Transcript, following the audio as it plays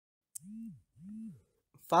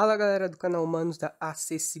Fala galera do canal Humanos da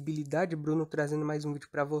Acessibilidade, Bruno trazendo mais um vídeo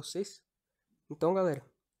para vocês. Então galera,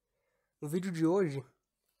 no vídeo de hoje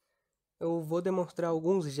eu vou demonstrar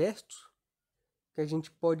alguns gestos que a gente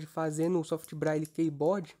pode fazer no Soft Braille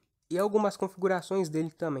Keyboard e algumas configurações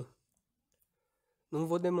dele também. Não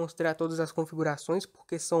vou demonstrar todas as configurações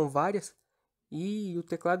porque são várias e o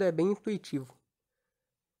teclado é bem intuitivo.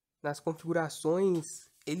 Nas configurações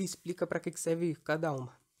ele explica para que serve cada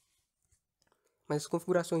uma. Mas as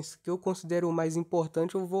configurações que eu considero mais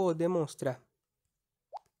importantes eu vou demonstrar.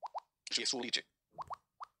 Gestos,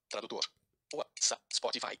 tradutor,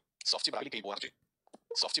 Spotify, Soft Braille Keyboard,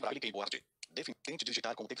 Soft Braille Keyboard, tente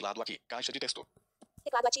digitar com o teclado aqui, caixa de texto.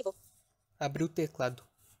 Teclado ativo. Abrir o teclado.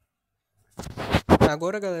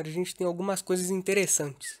 Agora galera, a gente tem algumas coisas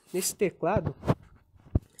interessantes. Nesse teclado,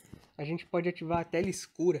 a gente pode ativar a tela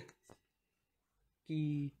escura,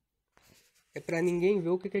 que é para ninguém ver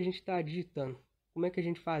o que a gente está digitando. Como é que a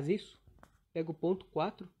gente faz isso? Pega o ponto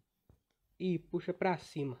 4 e puxa para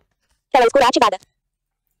cima. Tela escura ativada.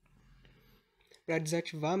 Para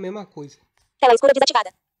desativar, a mesma coisa. Tela escura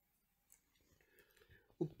desativada.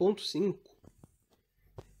 O ponto 5,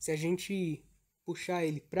 se a gente puxar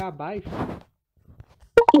ele para baixo...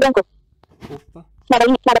 Em branco. Opa. Nada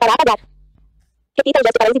para apagar. Repita o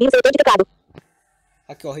gesto para exibir o seletor de teclado.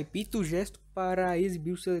 Aqui ó, repita o gesto para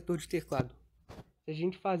exibir o seletor de teclado. Se a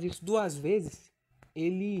gente faz isso 2 vezes,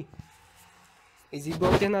 ele exibe o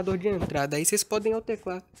alternador de entrada. Aí vocês podem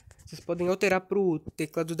alterar para o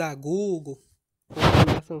teclado da Google, ou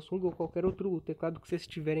da Samsung, ou qualquer outro teclado que vocês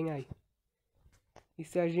tiverem aí. E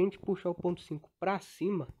se a gente puxar o ponto 5 para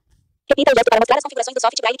cima... Repita o gesto para mostrar as configurações do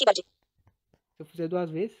Soft Braille Keyboard. Se eu fizer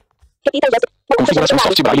 2 vezes... Repita o gesto. Configurações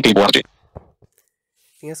Soft Braille Keyboard.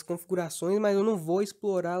 Tem as configurações, mas eu não vou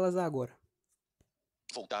explorá-las agora.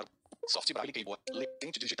 Voltar. Soft Braille Keyboard.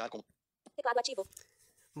 Tente digitar com... Teclado ativo.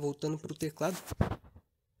 Voltando para o teclado.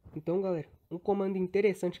 Então, galera, um comando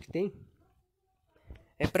interessante que tem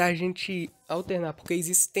é para a gente alternar, porque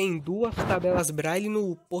existem 2 tabelas Braille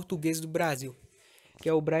no português do Brasil, que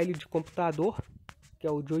é o Braille de computador, que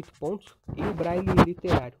é o de 8 pontos, e o Braille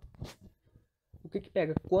literário. O que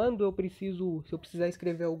pega? Quando eu preciso, se eu precisar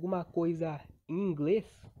escrever alguma coisa em inglês,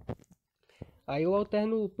 aí eu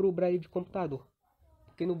alterno para o Braille de computador.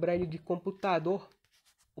 Porque no Braille de computador,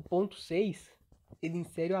 o ponto 6, ele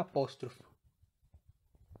insere o apóstrofo.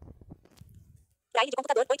 Braille de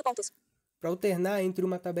computador, 8 pontos. Para alternar entre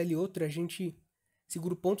uma tabela e outra, a gente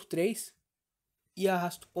segura o ponto 3 e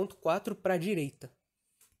arrasta o ponto 4 para a direita.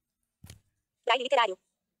 Braille literário.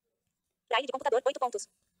 Braille de computador, 8 pontos.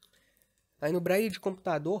 Aí no Braille de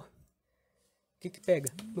computador, o que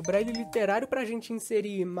pega? No Braille literário, para a gente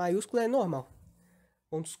inserir maiúscula é normal.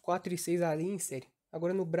 Pontos 4 e 6 ali insere.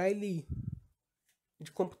 Agora no Braille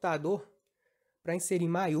de computador, para inserir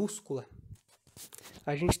maiúscula,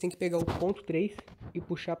 a gente tem que pegar o ponto 3 e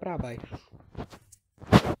puxar para baixo.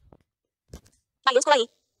 Maiúscula I.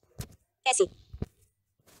 S.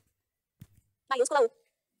 Maiúscula U.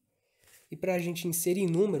 E para a gente inserir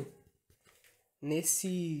número,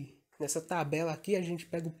 nessa tabela aqui, a gente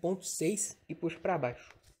pega o ponto 6 e puxa para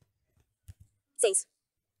baixo. 6.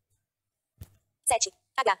 7.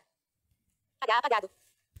 H. H apagado.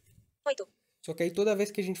 8. Só que aí toda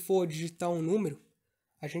vez que a gente for digitar um número,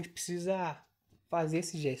 a gente precisa fazer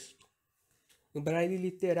esse gesto. No Braille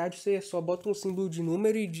literário, você só bota um símbolo de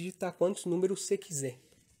número e digita quantos números você quiser.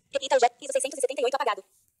 Repita o gesto. Piso 678 apagado.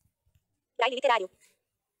 Braille literário.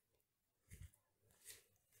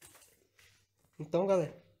 Então,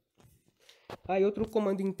 galera. Aí outro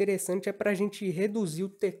comando interessante é para a gente reduzir o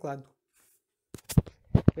teclado.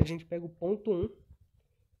 A gente pega o ponto 1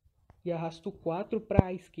 e arrasta o 4 para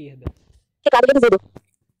a esquerda. Teclado reduzido.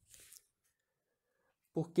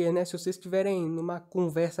 Porque, né, se vocês estiverem numa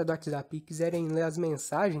conversa do WhatsApp e quiserem ler as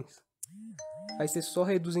mensagens, aí vocês só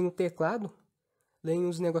reduzem o teclado, leem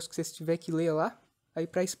os negócios que vocês tiverem que ler lá, aí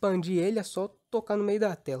para expandir ele é só tocar no meio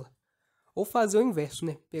da tela. Ou fazer o inverso,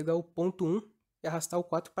 né, pegar o ponto 1 e arrastar o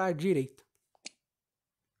 4 para a direita.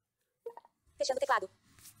 Fechando o teclado.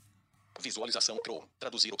 Visualização Chrome.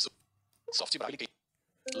 Traduzir opção. Soft Braille Keyboard.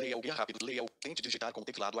 Leia o guia rápido. Leia o... Tente digitar com o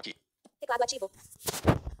teclado aqui. Teclado ativo.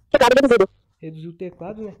 Teclado reduzido. Reduzir o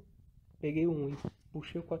teclado, né? Peguei o 1 e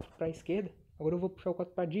puxei o 4 para a esquerda. Agora eu vou puxar o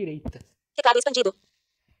 4 para a direita. Teclado expandido.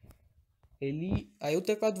 Aí o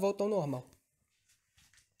teclado volta ao normal.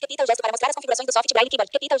 Repita o gesto para mostrar as configurações do Soft Braille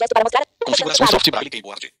Keyboard. Repita o gesto para mostrar... Configurações Soft Braille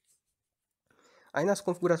Keyboard. Aí nas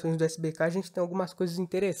configurações do SBK a gente tem algumas coisas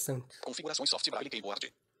interessantes. Configurações Soft Braille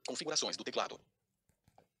Keyboard. Configurações do teclado.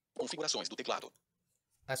 Configurações do teclado.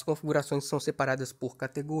 As configurações são separadas por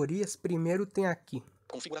categorias. Primeiro tem aqui,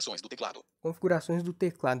 Configurações do teclado. configurações do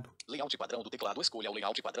teclado. Layout padrão do teclado. Escolha o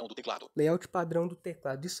layout padrão do teclado. Layout padrão do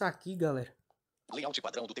teclado. Isso aqui, galera, Layout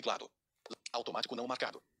padrão do teclado. Automático não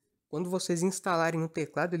marcado. quando vocês instalarem no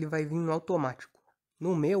teclado, ele vai vir no automático.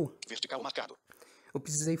 No meu, Vertical marcado. eu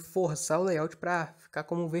precisei forçar o layout para ficar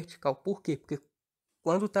como vertical. Por quê? Porque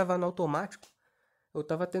quando estava no automático, eu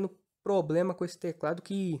estava tendo problema com esse teclado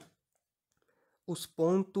que os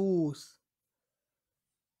pontos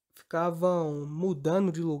ficavam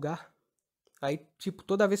mudando de lugar. Aí, tipo,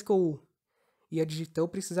 toda vez que eu ia digitar, eu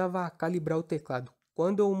precisava calibrar o teclado.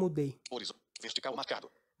 Quando eu mudei, Vertical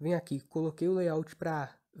marcado. vem aqui, coloquei o layout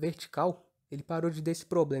para vertical, ele parou de dar esse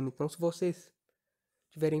problema. Então, se vocês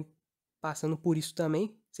estiverem passando por isso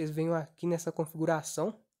também, vocês venham aqui nessa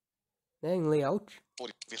configuração, né, em layout,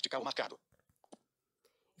 Vertical marcado.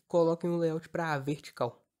 e coloquem o layout para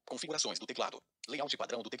vertical. Configurações do teclado. Layout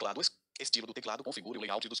padrão do teclado. Estilo do teclado. Configure o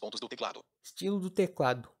layout dos pontos do teclado. Estilo do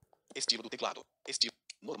teclado. Estilo do teclado. Estilo.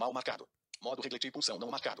 Normal marcado. Modo reglete e pulsão não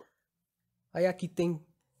marcado. Aí aqui tem,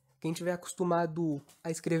 quem tiver acostumado a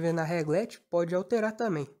escrever na reglete, pode alterar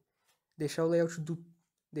também. Deixar o layout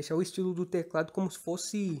deixar o estilo do teclado como se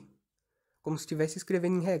estivesse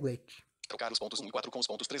escrevendo em reglete. Trocar os pontos 1 e 4 com os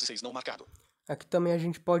pontos 13 e 6 não marcado. Aqui também a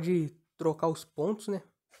gente pode trocar os pontos, né?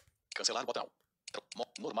 Cancelar botão.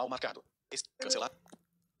 Normal marcado. Cancelar.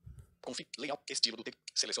 Layout. Estilo do teclado.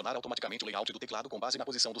 Selecionar automaticamente o layout do teclado com base na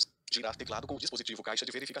posição dos. Girar teclado com o dispositivo caixa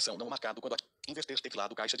de verificação não marcado quando. Inverter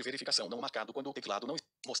teclado caixa de verificação não marcado quando o teclado não.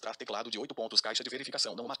 Mostrar teclado de 8 pontos caixa de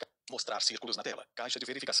verificação não marcado. Mostrar círculos na tela. Caixa de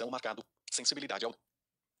verificação marcado. Sensibilidade ao.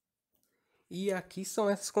 E aqui são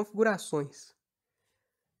essas configurações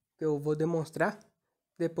que eu vou demonstrar.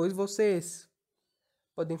 Depois vocês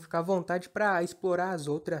podem ficar à vontade para explorar as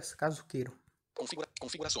outras, caso queiram.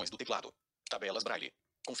 Configurações do teclado. Tabelas Braille.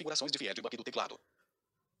 Configurações de feedback do teclado.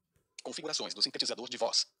 Configurações do sintetizador de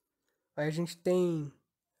voz. Aí a gente tem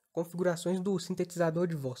configurações do sintetizador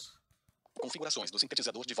de voz. Configurações do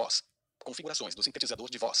sintetizador de voz. Configurações do sintetizador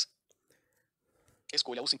de voz.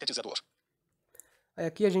 Escolha o sintetizador. Aí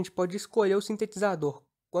aqui a gente pode escolher o sintetizador.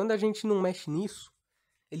 Quando a gente não mexe nisso,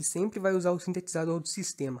 ele sempre vai usar o sintetizador do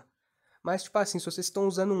sistema. Mas, tipo assim, se vocês estão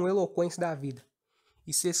usando um Eloquence da vida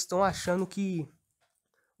e vocês estão achando que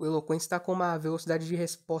o Eloquence está com uma velocidade de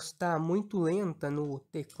resposta muito lenta no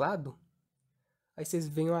teclado, aí vocês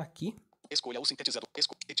venham aqui Escolha o sintetizador.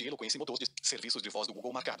 De Eloquence motor de serviços de voz do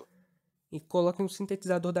Google marcado. e coloquem o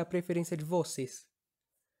sintetizador da preferência de vocês.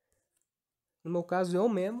 No meu caso, eu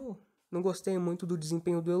mesmo não gostei muito do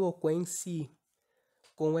desempenho do Eloquence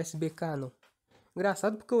com o SBK, não.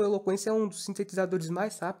 Engraçado porque o Eloquence é um dos sintetizadores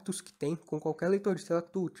mais rápidos que tem, com qualquer leitor de tela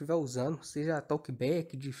que tu estiver usando, seja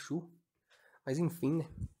Talkback, Dishu, mas enfim, né?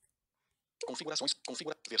 Configurações.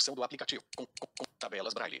 Versão do aplicativo.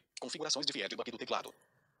 Tabelas Braille. Configurações de feedback do teclado.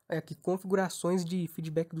 Aí aqui, configurações de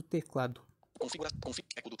feedback do teclado.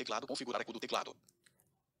 Eco do teclado. Configurar eco do teclado.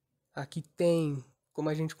 Aqui tem como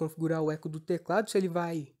a gente configurar o eco do teclado,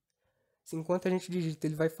 se enquanto a gente digita,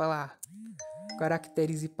 ele vai falar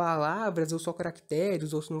caracteres e palavras, ou só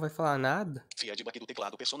caracteres, ou se não vai falar nada. Feedback do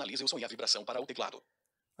teclado. Personalize o som e a vibração para o teclado.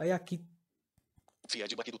 Aí aqui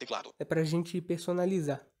Feedback do teclado. é pra gente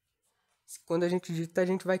personalizar. Quando a gente digita, a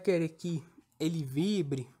gente vai querer que ele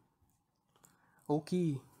vibre, ou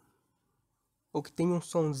que tenha um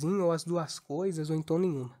sonzinho, ou as duas coisas, ou então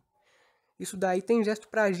nenhuma. Isso daí tem gesto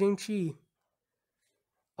pra gente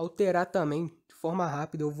alterar também, de forma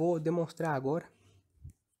rápida. Eu vou demonstrar agora.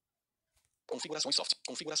 Configurações soft.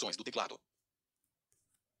 Configurações do teclado.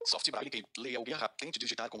 Soft Braille Keyboard. Leia o guia rápido. Tente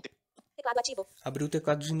digitar com Teclado ativo. Abrir o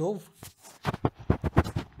teclado de novo.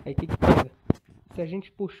 Aí o que pega? Se a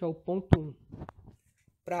gente puxar o ponto 1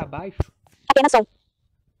 para baixo. Apenas som.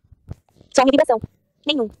 Som e vibração.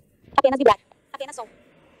 Nenhum. Apenas vibrar. Apenas som.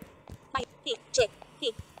 I, I, G,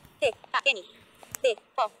 I, T, A, N, D,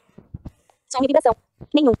 O. Som e vibração.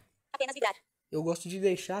 Nenhum. Apenas vibrar. Eu gosto de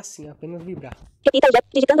deixar assim, apenas vibrar. Repita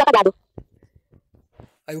o digitando apagado.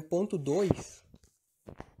 Aí o ponto 2,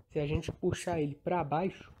 se a gente puxar ele para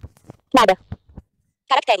baixo. Nada.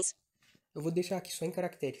 Caracteres. Eu vou deixar aqui só em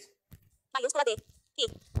caracteres. Maiúscula D, I,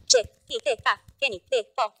 G, I, T, A, N, D,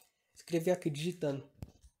 O. Escrever aqui digitando.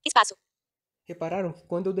 Espaço. Repararam que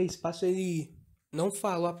quando eu dei espaço ele não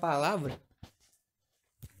falou a palavra?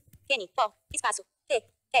 N, O, espaço, T,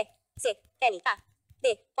 E, C, L, A,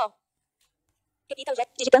 D, O. Repita o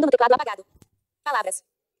digitando no teclado apagado. Palavras.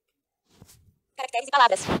 Caracteres e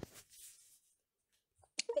palavras.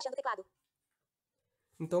 Fechando o teclado.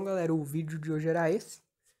 Então, galera, o vídeo de hoje era esse.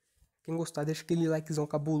 Quem gostar, deixa aquele likezão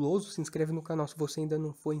cabuloso. Se inscreve no canal se você ainda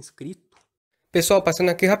não for inscrito. Pessoal, passando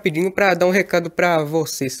aqui rapidinho para dar um recado para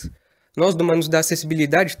vocês. Nós do Manos da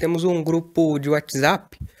Acessibilidade temos um grupo de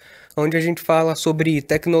WhatsApp onde a gente fala sobre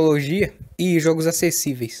tecnologia e jogos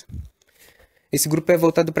acessíveis. Esse grupo é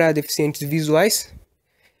voltado para deficientes visuais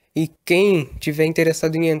e quem tiver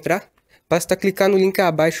interessado em entrar, basta clicar no link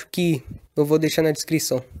abaixo que eu vou deixar na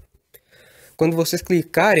descrição. Quando vocês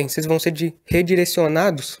clicarem, vocês vão ser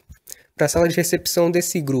redirecionados para a sala de recepção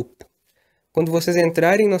desse grupo. Quando vocês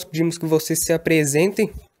entrarem, nós pedimos que vocês se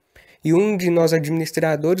apresentem e um de nós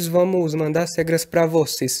administradores vamos mandar as regras para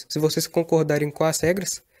vocês. Se vocês concordarem com as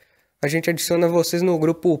regras, a gente adiciona vocês no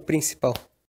grupo principal.